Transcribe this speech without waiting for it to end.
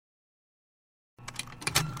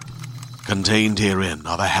Contained herein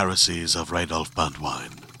are the heresies of Radolf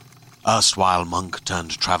Burntwine, erstwhile monk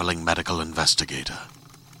turned traveling medical investigator.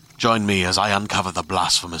 Join me as I uncover the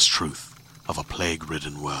blasphemous truth of a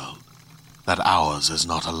plague-ridden world, that ours is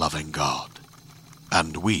not a loving God,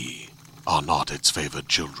 and we are not its favored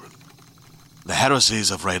children. The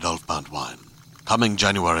heresies of Radolf Burntwine, coming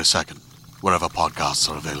January 2nd, wherever podcasts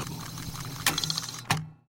are available.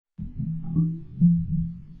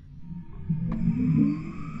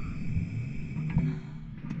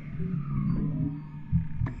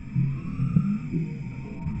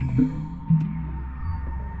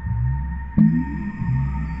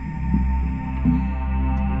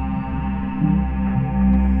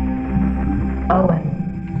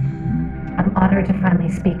 Owen, I'm honored to finally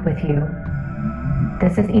speak with you.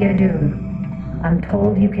 This is Iadun. I'm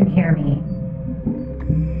told you can hear me.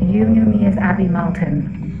 You knew me as Abby Melton.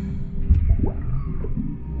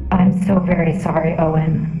 I'm so very sorry,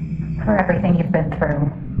 Owen, for everything you've been through.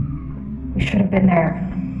 We should have been there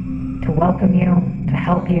to welcome you, to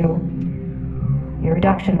help you. Your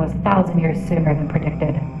reduction was 1,000 years sooner than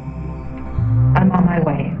predicted. I'm on my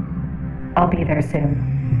way. I'll be there soon.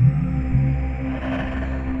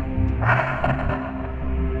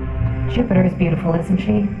 Jupiter is beautiful, isn't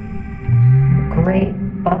she? A great,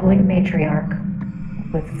 bubbling matriarch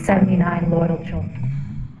with 79 loyal children.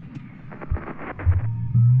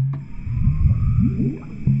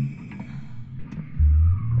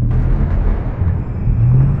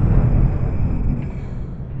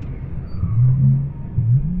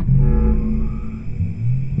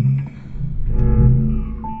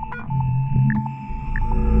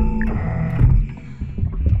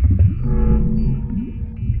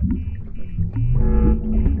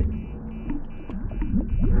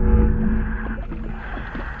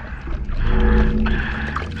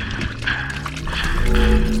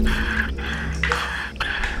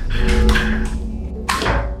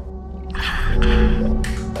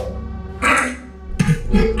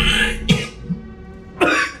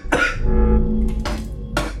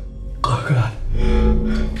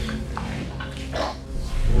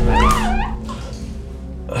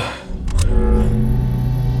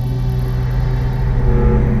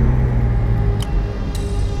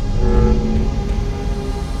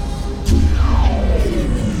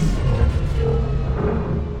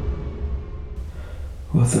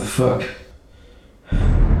 What the fuck?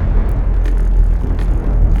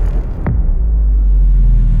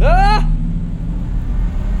 Ah!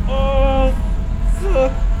 Oh,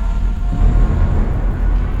 fuck.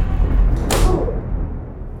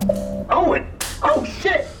 Owen! Oh,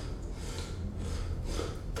 shit!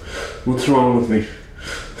 What's wrong with me?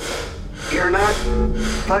 You're not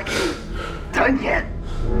fucking done yet.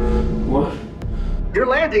 What? You're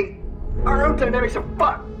landing. Our aerodynamics are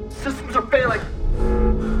fucked. Systems are failing.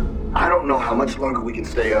 I don't know how much longer we can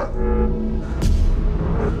stay up.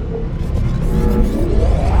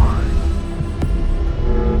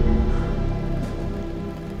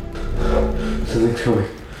 Something's coming.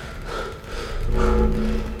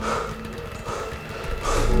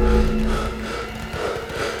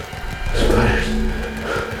 Spiders.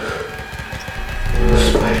 The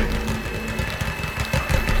spider.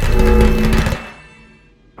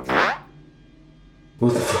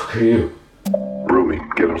 What the fuck are you? Rumi,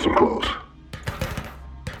 get him some clothes.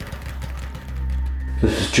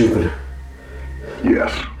 This is Jupiter.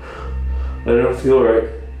 Yes. I don't feel right.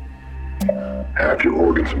 Half your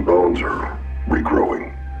organs and bones are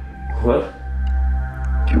regrowing. What?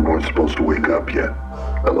 You weren't supposed to wake up yet.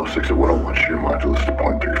 LO6 at 101, shear modulus to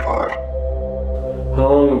 0.35. How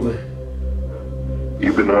long have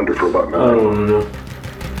You've been under for about I 9. don't wanna know.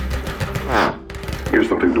 Here's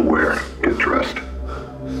something to wear. Get dressed.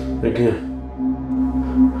 I can't.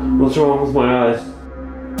 What's wrong with my eyes?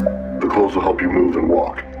 The clothes will help you move and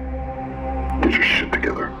walk. Get your shit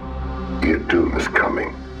together. Iadun is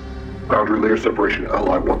coming. Boundary layer separation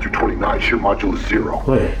LI 1 through 29, shear modulus 0.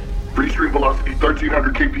 Wait. Free stream velocity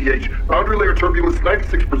 1300 kph. Boundary layer turbulence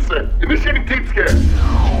 96%. Initiating deep scan.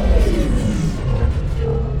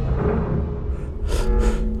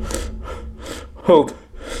 Hope.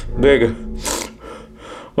 Vega.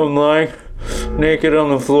 I'm lying naked on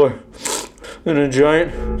the floor in a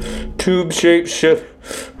giant tube-shaped ship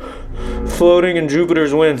floating in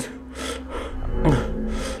Jupiter's winds.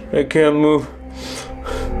 I can't move.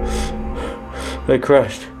 I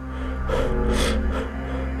crashed.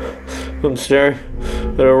 I'm staring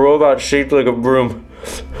at a robot shaped like a broom.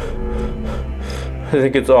 I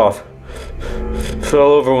think it's off.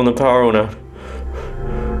 Fell over when the power went out.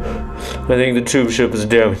 I think the tube ship is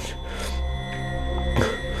damaged.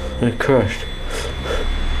 I crashed.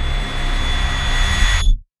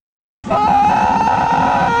 Ah!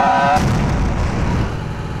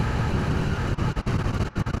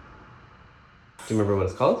 Do you remember what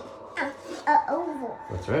it's called? Oval.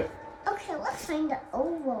 That's right. Okay, let's find the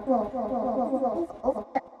oval.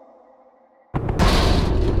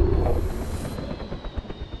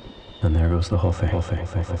 And there goes the whole thing. I'm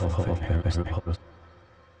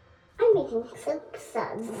making soup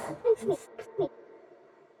suds.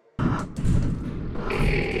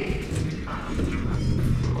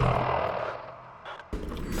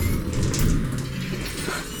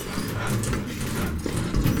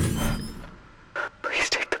 Please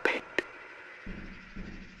take the bait.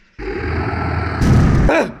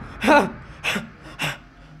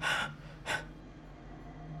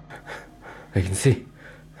 I can see.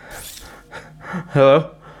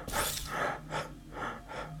 Hello?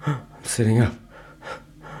 I'm sitting up.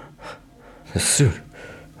 The suit.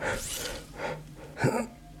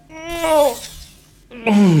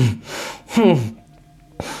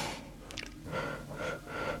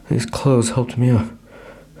 These clothes helped me up.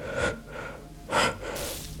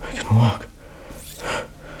 I can walk.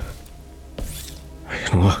 I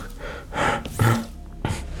can walk.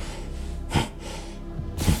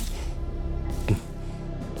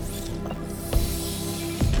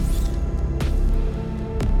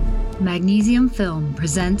 Magnesium Film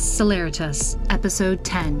presents Celeritas, Episode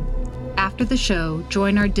 10. After the show,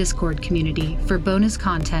 join our Discord community for bonus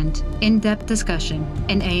content, in-depth discussion,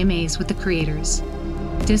 and AMAs with the creators.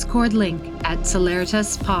 Discord link at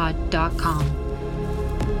celeritaspod.com.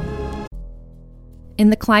 In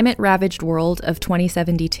the climate-ravaged world of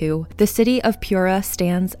 2072, the city of Pura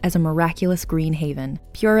stands as a miraculous green haven.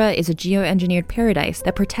 Pura is a geoengineered paradise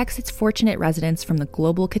that protects its fortunate residents from the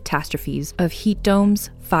global catastrophes of heat domes,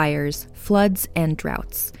 fires, floods, and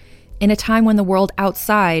droughts. In a time when the world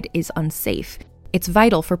outside is unsafe, it's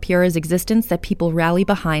vital for Pura's existence that people rally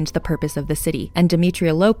behind the purpose of the city, and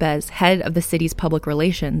Demetria Lopez, head of the city's public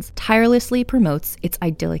relations, tirelessly promotes its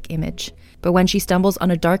idyllic image. But when she stumbles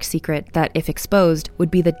on a dark secret that, if exposed,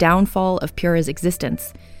 would be the downfall of Pura's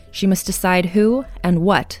existence, she must decide who and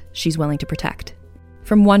what she's willing to protect.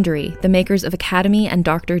 From Wondery, the makers of Academy and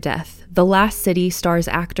Dr. Death, The Last City stars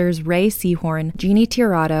actors Ray Seahorn, Jeannie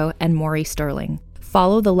Tirado, and Maury Sterling.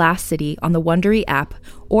 Follow The Last City on the Wondery app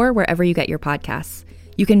or wherever you get your podcasts.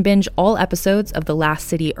 You can binge all episodes of The Last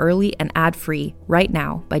City early and ad-free right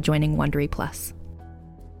now by joining Wondery Plus.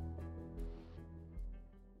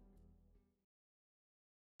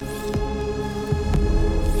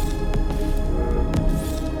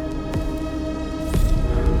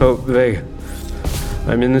 Oh, Vega.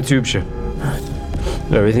 I'm in the tube ship.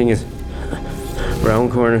 Everything is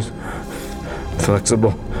round corners,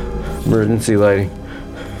 flexible, emergency lighting.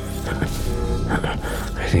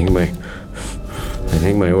 I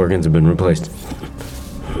think my organs have been replaced.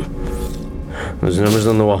 Those numbers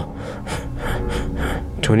on the wall.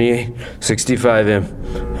 2865 M.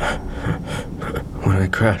 When I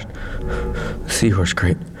crashed, the seahorse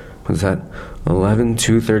crate was at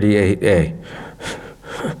 11238A.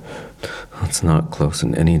 That's not close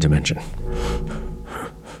in any dimension.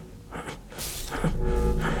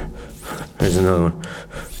 There's another one.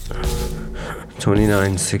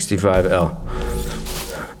 2965L.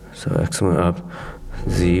 So X went up,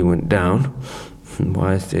 Z went down, and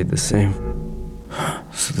Y stayed the same.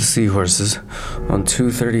 So the seahorses on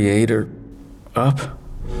 238 are up?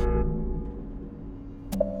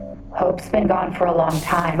 Hope's been gone for a long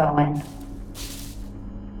time, Owen.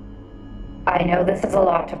 I know this is a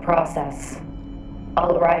lot to process.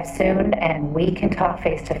 I'll arrive soon, and we can talk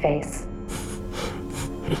face to face.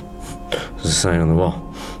 There's a sign on the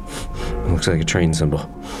wall. It looks like a train symbol.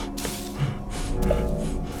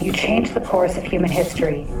 You changed the course of human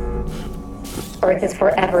history. Earth is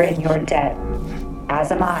forever in your debt,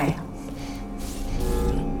 as am I.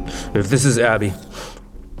 If this is Abby,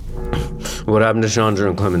 what happened to Chandra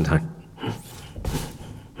and Clementine?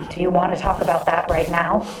 Do you want to talk about that right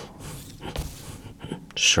now?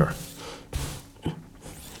 Sure.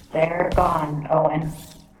 They're gone, Owen.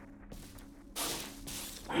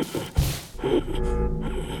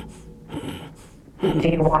 Do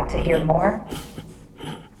you want to hear more?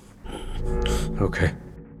 Okay.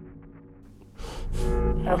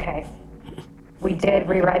 Okay. We did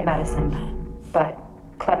rewrite medicine, but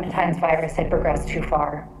Clementine's virus had progressed too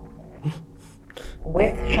far.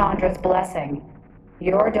 With Chandra's blessing,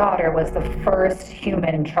 your daughter was the first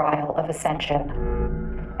human trial of Ascension,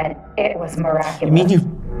 and it was miraculous. You mean you...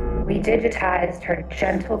 We digitized her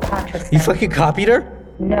gentle consciousness. You fucking copied her?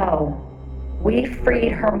 No. We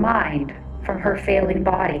freed her mind from her failing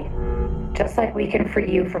body, just like we can free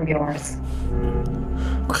you from yours.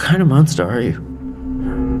 What kind of monster are you?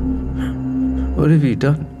 What have you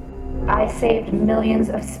done? I saved millions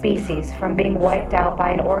of species from being wiped out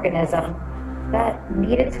by an organism that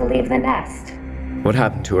needed to leave the nest. What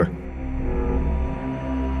happened to her?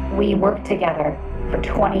 We worked together for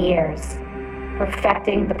 20 years,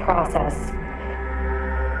 perfecting the process.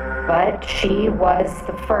 But she was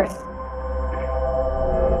the first.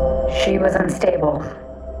 She was unstable.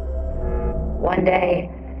 One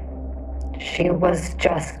day, she was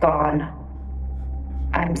just gone.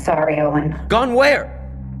 I'm sorry, Owen. Gone where?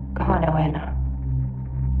 Gone, Owen.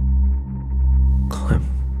 Clem.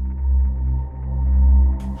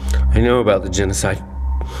 I know about the genocide.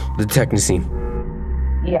 The Technocene.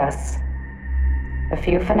 Yes. A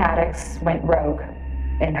few fanatics went rogue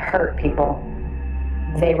and hurt people.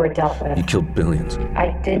 They were dealt with. You killed billions.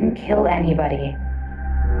 I didn't kill anybody.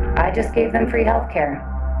 I just gave them free healthcare.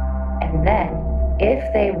 And then,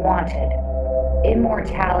 if they wanted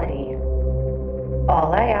immortality,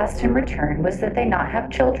 all I asked in return was that they not have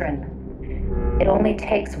children. It only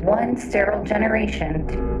takes one sterile generation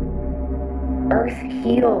to... Earth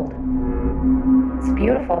healed. It's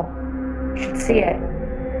beautiful. You should see it.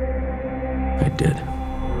 I did.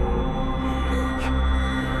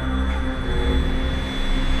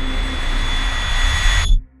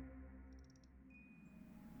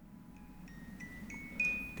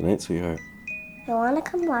 Good night, sweetheart. I want to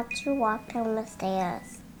come watch you walk down the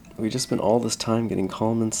stairs. We just spent all this time getting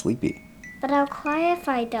calm and sleepy. But I'll cry if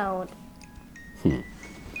I don't.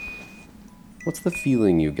 What's the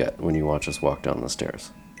feeling you get when you watch us walk down the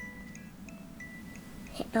stairs?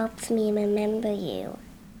 It helps me remember you.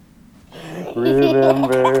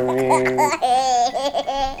 Remember me.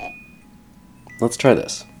 Let's try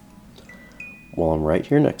this. While I'm right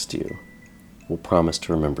here next to you, we'll promise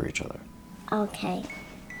to remember each other. Okay.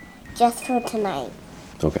 Just for tonight.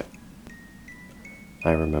 Okay.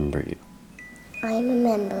 I remember you. I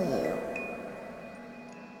remember you.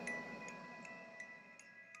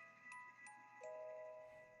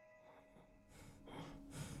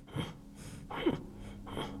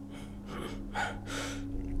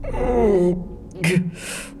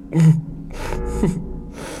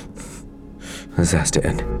 This has to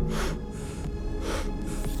end.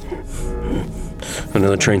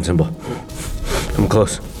 Another train symbol. I'm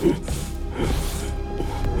close.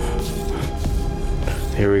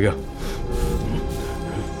 Here we go.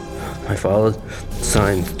 I followed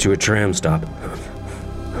signs to a tram stop.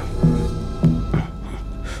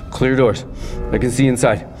 Clear doors. I can see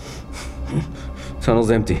inside.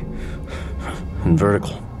 Tunnel's empty. And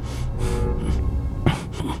vertical.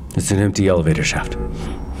 It's an empty elevator shaft.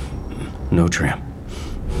 No tram.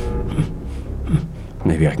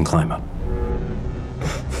 Maybe I can climb up.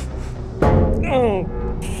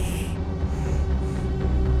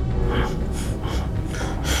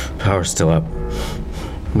 Power's still up.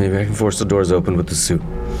 Maybe I can force the doors open with the suit.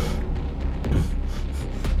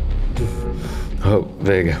 Oh,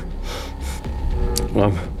 Vega.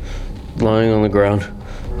 I'm lying on the ground,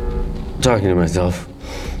 talking to myself,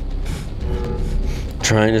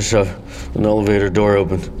 trying to shove an elevator door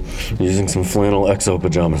open using some flannel exo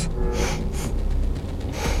pajamas.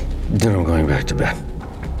 Then I'm going back to bed.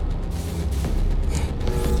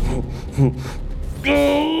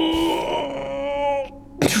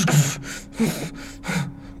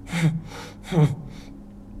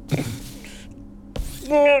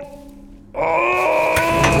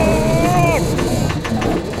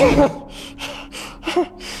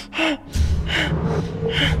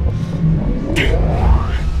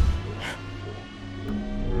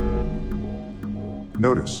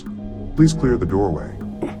 Notice. Please clear the doorway.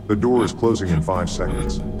 The door is closing in 5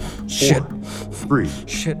 seconds. Shit. 4, 3,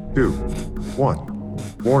 Shit. 2,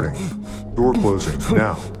 1. Warning. Door closing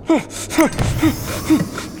now.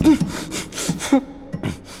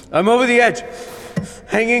 I'm over the edge,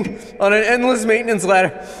 hanging on an endless maintenance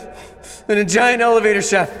ladder in a giant elevator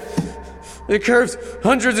shaft. It curves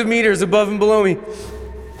hundreds of meters above and below me.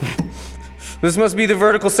 This must be the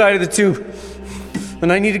vertical side of the tube.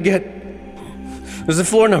 And I need to get... There's a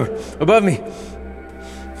floor number above me.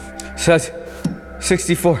 It says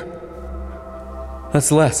 64.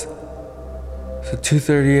 That's less. So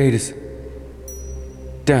 238 is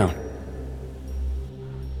down.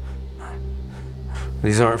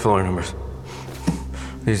 These aren't floor numbers.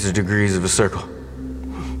 These are degrees of a circle.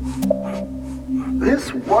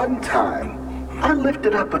 This one time, I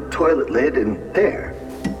lifted up a toilet lid and there,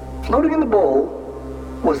 floating in the bowl,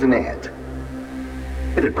 was an ant.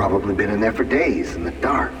 It had probably been in there for days in the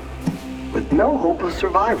dark, with no hope of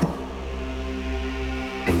survival.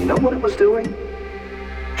 And you know what it was doing?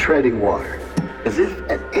 Treading water, as if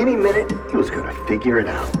at any minute it was going to figure it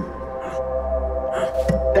out.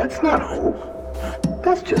 That's not hope.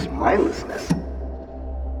 That's just mindlessness.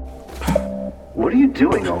 What are you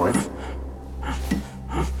doing, Owen?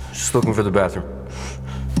 Just looking for the bathroom.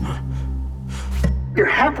 You're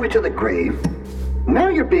halfway to the grave. Now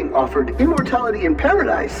you're being offered immortality in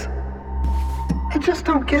paradise. I just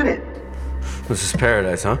don't get it. This is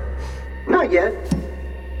paradise, huh? Not yet.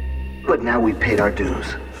 But now we've paid our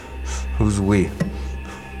dues. Who's we?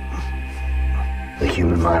 The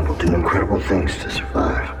human mind will do incredible things to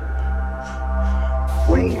survive.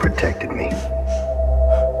 Wayne protected me.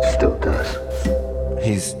 Still does.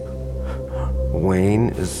 Wayne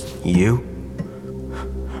is you?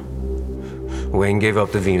 Wayne gave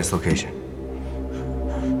up the Venus location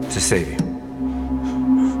to save you.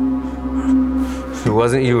 It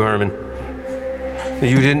wasn't you, Herman.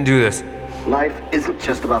 You didn't do this. Life isn't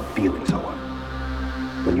just about feelings, Owen.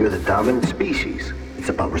 When you're the dominant species, it's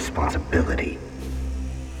about responsibility.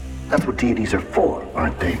 That's what deities are for,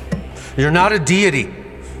 aren't they? You're not a deity.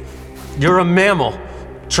 You're a mammal,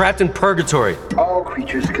 trapped in purgatory. All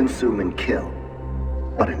creatures consume and kill.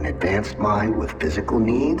 But an advanced mind with physical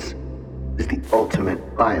needs is the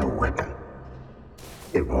ultimate bioweapon.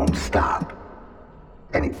 It won't stop.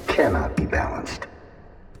 And it cannot be balanced.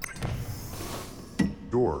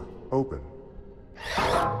 Door open.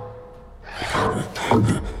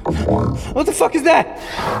 What the fuck is that?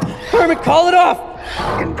 Herman, call it off!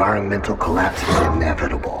 Environmental collapse is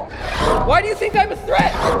inevitable. Why do you think I'm a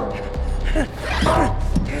threat?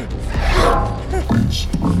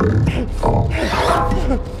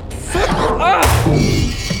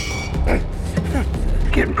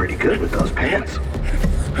 Getting pretty good with those pants.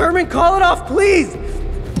 Herman, call it off, please!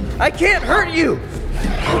 I can't hurt you!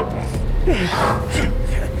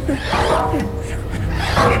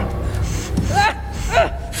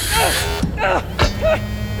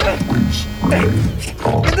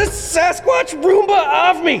 Get this Sasquatch Roomba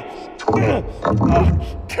off me!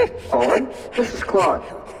 Owen, this is Claude.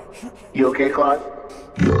 You okay, Claude?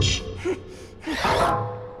 Yes.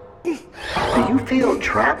 Do you feel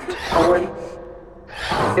trapped, Owen?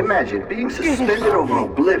 Imagine being suspended over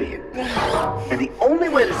oblivion. And the only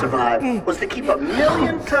way to survive was to keep a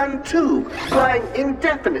 1,000,000-ton tube flying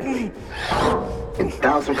indefinitely in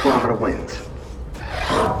 1,000-kilometer winds.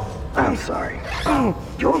 I'm sorry.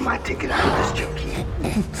 You're my ticket out of this, junkie.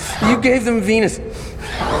 You gave them Venus.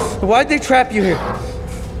 Why'd they trap you here?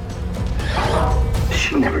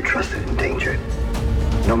 She never trusted in danger.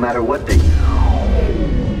 No matter what they...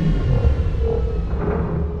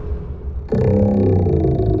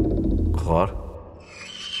 Claude?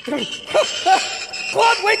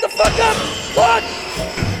 Claude, wake the fuck up! Claude!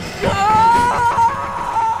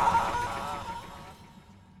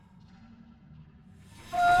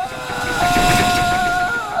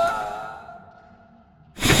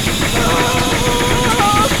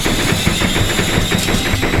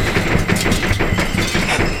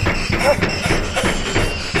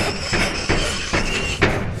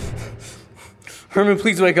 Herman,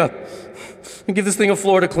 please wake up. And give this thing a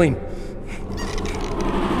floor to clean.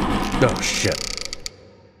 Oh, shit.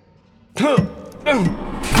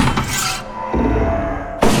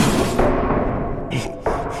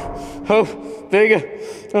 Oh,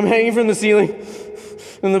 Vega, I'm hanging from the ceiling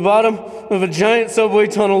in the bottom of a giant subway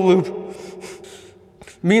tunnel loop.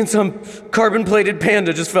 Me and some carbon-plated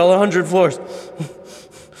panda just fell 100 floors.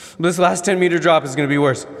 This last 10-meter drop is gonna be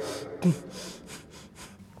worse.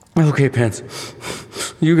 Okay, Pants.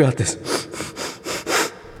 You got this.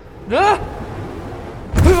 Ah!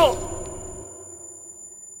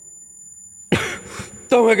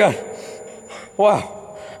 Oh my god.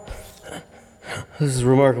 Wow. This is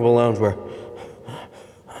remarkable loungewear.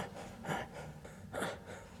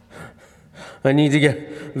 I need to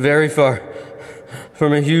get very far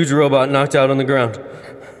from a huge robot knocked out on the ground.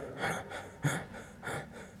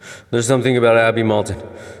 There's something about Abby Malton.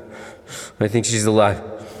 I think she's alive.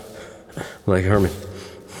 Like Herman.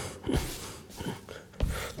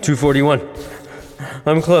 241.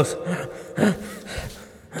 I'm close.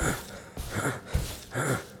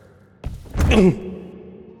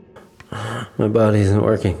 My body isn't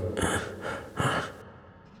working.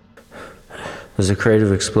 There's a crate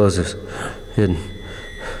of explosives hidden.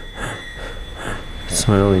 It's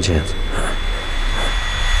my only chance.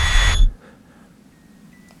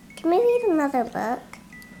 Can we read another book?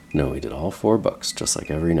 No, we did all 4 books, just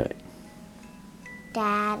like every night.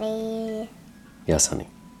 Daddy, Yes, honey.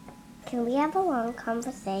 can we have a long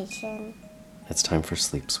conversation? It's time for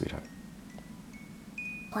sleep, sweetheart.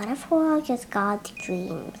 What if we're all just God's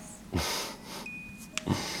dreams?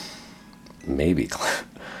 Maybe.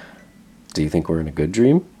 Do you think we're in a good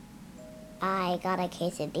dream? I got a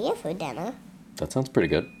quesadilla for dinner, That sounds pretty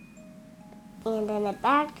good. and in a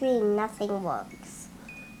bad dream, nothing works.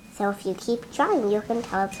 So if you keep trying, you can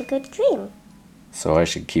tell it's a good dream. So I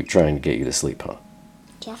should keep trying to get you to sleep, huh?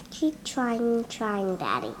 Just keep trying,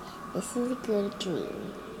 Daddy. This is a good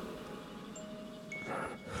dream.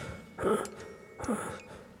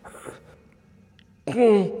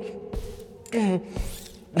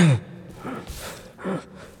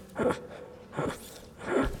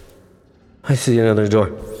 I see another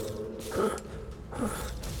door.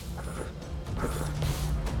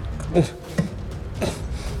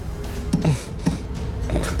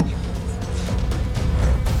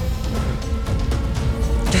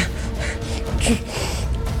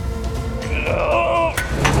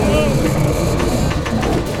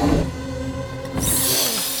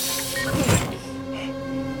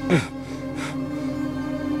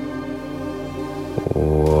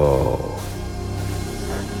 Whoa.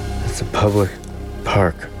 It's a public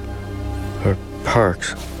park. Or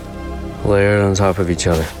parks. Layered on top of each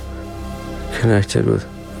other. Connected with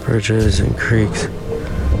bridges and creeks.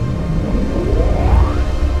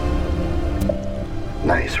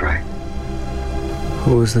 Nice, right?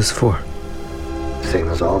 Who was this for? Same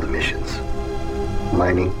as all the missions.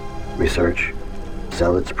 Mining, research,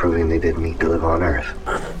 zealots proving they didn't need to live on Earth.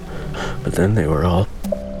 But then they were all...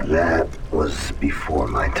 That was before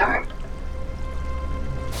my time.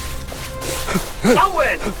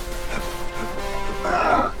 Owen!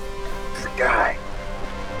 This guy.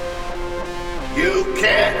 You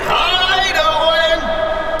can't hide, Owen!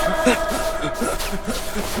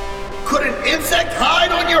 Could an insect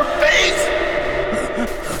hide on your face?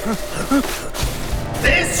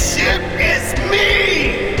 This ship is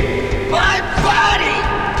me! My body!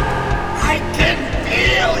 I can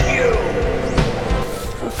feel you!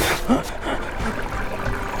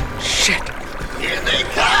 Shit! Here they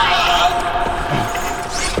come!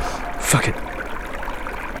 Fuck it.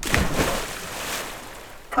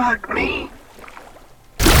 Fuck me.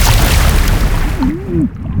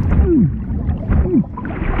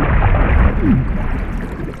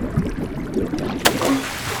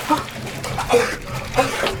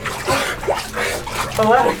 A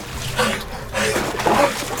ladder.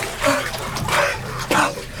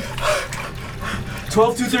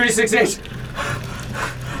 12-236H.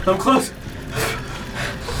 I'm close.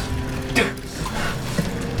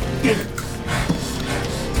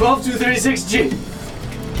 12-236G.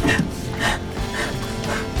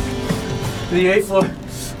 The 8th floor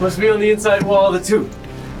must be on the inside wall of the tube.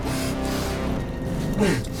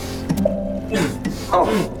 Oh.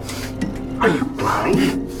 Are you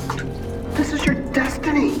blind? This is your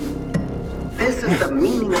destiny. This is the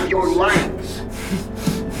meaning of your life.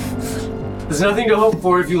 There's nothing to hope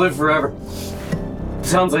for if you live forever.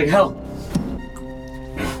 Sounds like hell.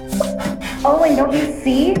 Owen, don't you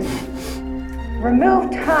see?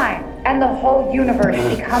 Remove time, and the whole universe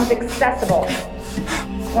becomes accessible.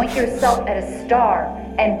 Point yourself at a star,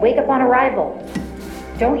 and wake up on arrival.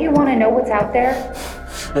 Don't you want to know what's out there?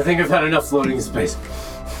 I think I've had enough floating in space.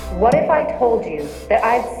 What if I told you that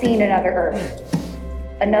I've seen another Earth?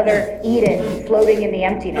 Another Eden floating in the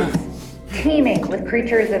emptiness, teeming with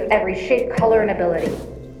creatures of every shape, color, and ability.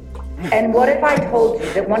 And what if I told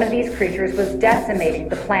you that one of these creatures was decimating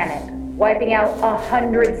the planet, wiping out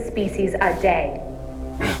 100 species a day?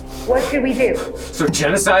 What should we do? So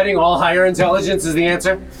genociding all higher intelligence is the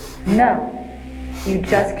answer? No. You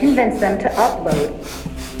just convince them to upload.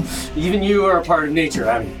 Even you are a part of nature,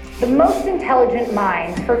 I mean. The most intelligent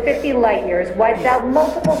minds for 50 light years wiped out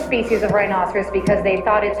multiple species of rhinoceros because they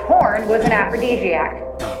thought its horn was an aphrodisiac.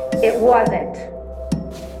 It wasn't.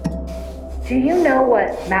 Do you know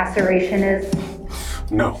what maceration is?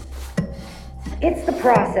 No. It's the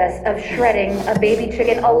process of shredding a baby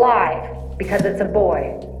chicken alive because it's a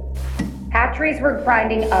boy. Hatcheries were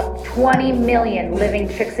grinding up 20 million living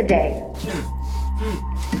chicks a day.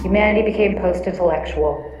 Humanity became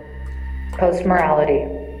post-intellectual,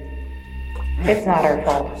 post-morality. It's not our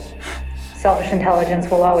fault. Selfish intelligence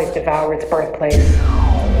will always devour its birthplace.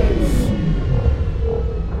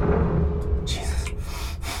 Jesus.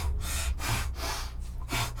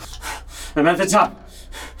 I'm at the top.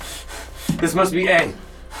 This must be A.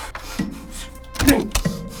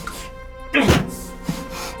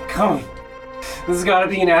 Come on. This has got to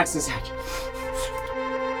be an access hatch.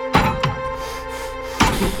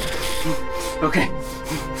 Okay.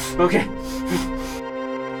 Okay.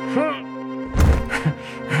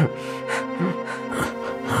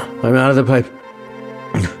 I'm out of the pipe.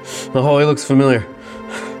 The hallway looks familiar.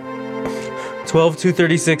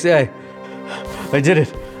 12236A. I did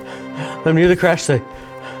it. I'm near the crash site.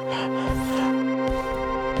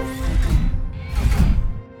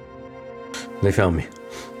 They found me.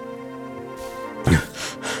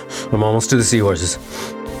 I'm almost to the seahorses.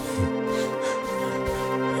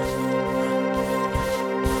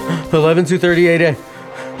 11238A.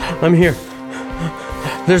 I'm here.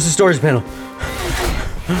 There's the storage panel.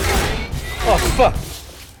 Oh, fuck!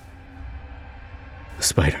 The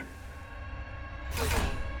spider.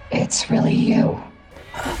 It's really you.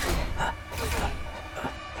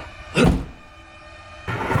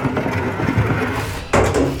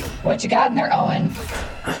 What you got in there, Owen?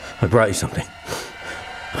 I brought you something.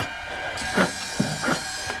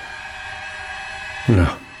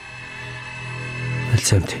 No.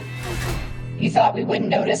 It's empty. You thought we wouldn't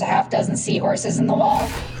notice a half-dozen seahorses in the wall?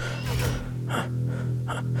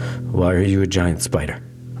 Why are you a giant spider?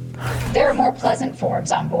 There are more pleasant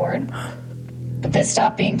forms on board. But this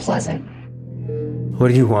stopped being pleasant. What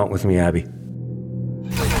do you want with me, Abby?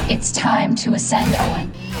 It's time to ascend,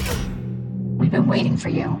 Owen. We've been waiting for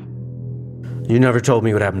you. You never told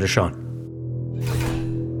me what happened to Sean.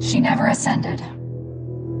 She never ascended.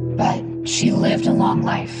 But she lived a long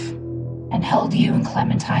life and held you and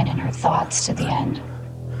Clementine in her thoughts to the end.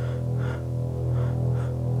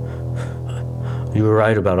 You were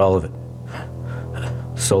right about all of it.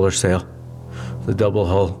 Solar sail, the double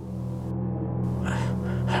hull.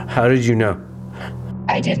 How did you know?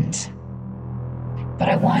 I didn't. But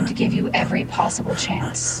I wanted to give you every possible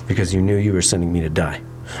chance. Because you knew you were sending me to die.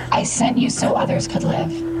 I sent you so others could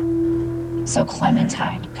live. So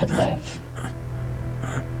Clementine could live.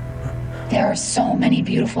 There are so many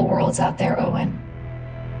beautiful worlds out there, Owen.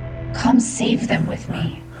 Come save them with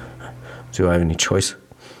me. Do I have any choice?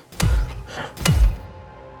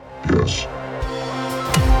 Yes.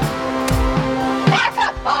 Back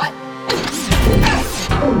up, bot!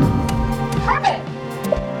 Herman!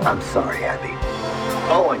 I'm sorry, Abby.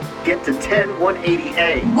 Owen, get to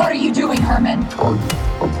 10180A. What are you doing, Herman?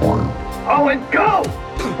 I'm fine. Owen, go!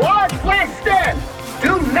 Watch Winston!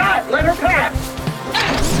 Do not let her pass!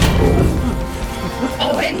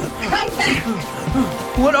 Owen, come back!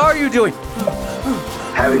 What are you doing?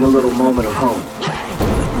 Having a little moment of home.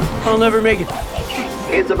 I'll never make it.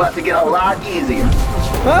 It's about to get a lot easier.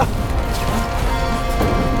 Ah!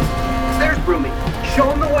 There's Broomy.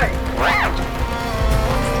 Show him the way.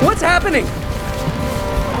 What's happening?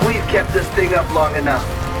 We've kept this thing up long enough.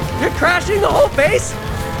 You're crashing the whole base?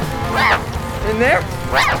 In there?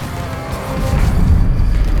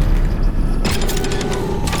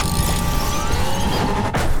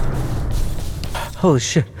 Holy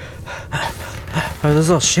shit. Are those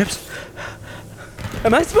all ships?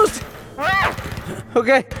 Am I supposed to?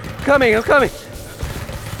 Okay, I'm coming.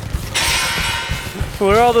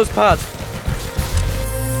 Where are all those pods?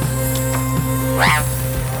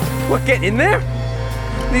 What, get in there?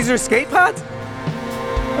 These are escape pods?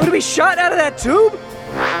 I'm gonna be shot out of that tube?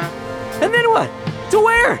 And then what? To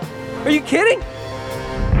where? Are you kidding?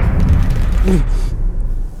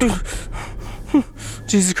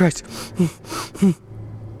 Jesus Christ.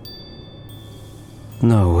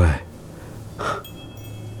 No way.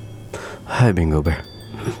 Hi, Bingo Bear.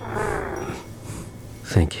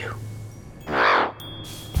 Thank you.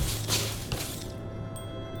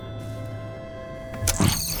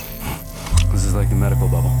 This is like the medical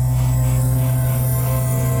bubble.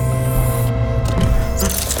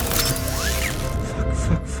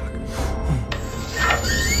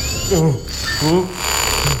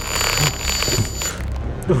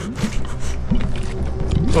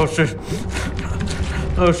 Fuck.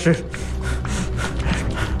 Oh shit.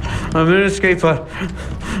 I'm in an escape pod.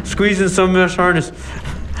 Squeezing some mesh harness.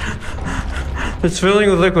 It's filling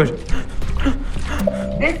with liquid.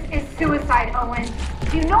 This is suicide, Owen.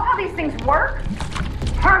 Do you know how these things work?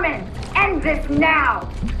 Herman, end this now!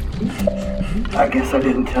 I guess I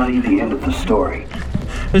didn't tell you the end of the story.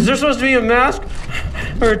 Is there supposed to be a mask?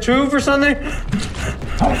 Or a tube or something?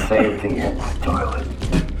 I saved the empty toilet.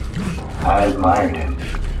 I admired him.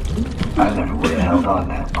 I never would have held on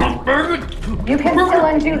that long. You can still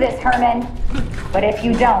undo this, Herman. But if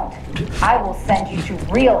you don't, I will send you to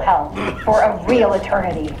real hell for a real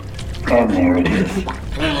eternity. And there it is.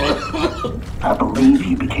 I believe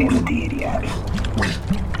you became a deity, Abby.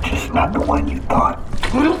 Just not the one you thought.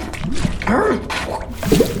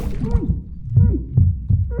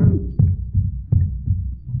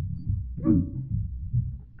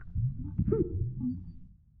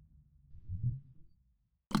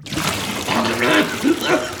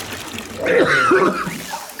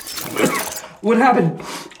 What happened?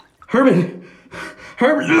 Herman!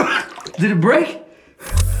 Did it break?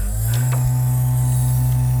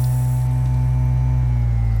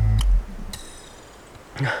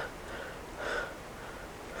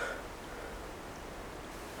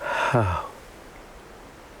 How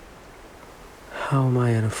am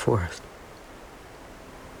I in a forest?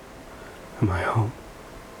 Am I home?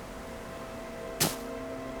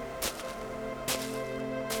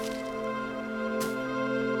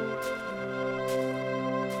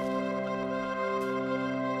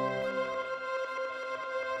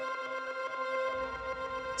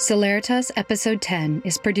 Celeritas Episode 10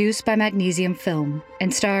 is produced by Magnesium Film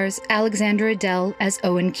and stars Alexandra Adele as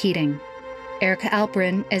Owen Keating, Erica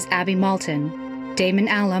Alperin as Abby Malton, Damon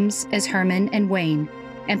Allums as Herman and Wayne,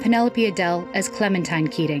 and Penelope Adele as Clementine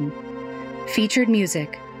Keating. Featured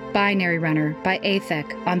music, Binary Runner by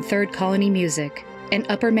Athek on Third Colony Music, and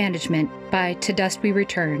Upper Management by To Dust We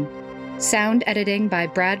Return. Sound editing by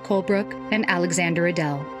Brad Colebrook and Alexander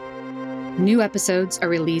Adele. New episodes are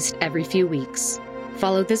released every few weeks.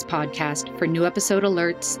 Follow this podcast for new episode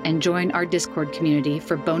alerts and join our Discord community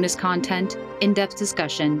for bonus content, in-depth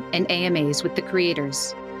discussion, and AMAs with the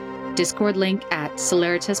creators. Discord link at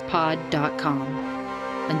celeritaspod.com.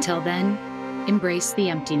 Until then, embrace the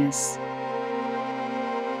emptiness.